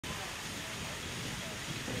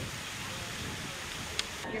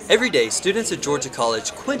Every day, students at Georgia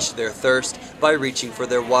College quench their thirst by reaching for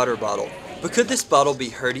their water bottle. But could this bottle be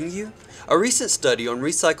hurting you? A recent study on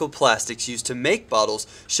recycled plastics used to make bottles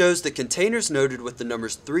shows that containers noted with the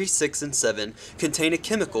numbers 3, 6, and 7 contain a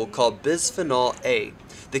chemical called bisphenol A.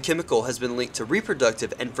 The chemical has been linked to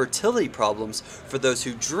reproductive and fertility problems for those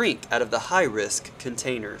who drink out of the high-risk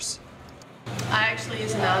containers. I actually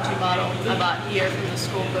use an algae bottle I bought here from the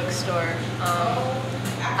school bookstore.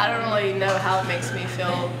 I don't really know how it makes me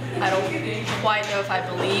feel. I don't quite know if I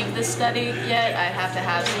believe the study yet. I have to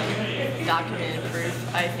have some documented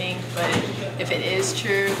proof, I think, but if it is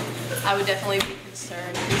true, I would definitely be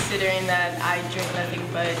concerned considering that I drink nothing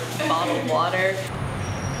but bottled water.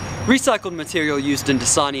 Recycled material used in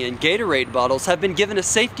Dasani and Gatorade bottles have been given a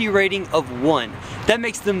safety rating of 1. That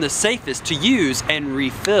makes them the safest to use and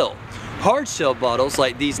refill. Hard shell bottles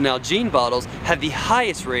like these Nalgene bottles have the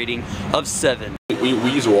highest rating of 7.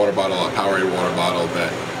 We use a water bottle, a Powerade water bottle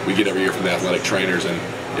that we get every year from the athletic trainers, and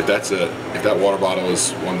if that water bottle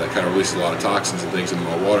is one that kind of releases a lot of toxins and things into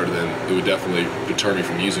my water, then it would definitely deter me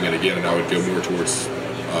from using it again, and I would go more towards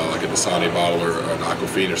like a Dasani bottle or an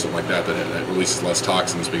Aquafina or something like that that releases less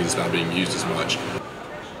toxins because it's not being used as much.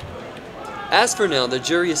 As for now, the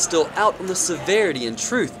jury is still out on the severity and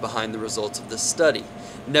truth behind the results of this study.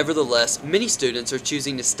 Nevertheless, many students are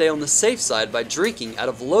choosing to stay on the safe side by drinking out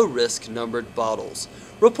of low-risk numbered bottles.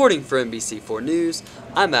 Reporting for NBC4 News,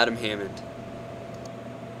 I'm Adam Hammond.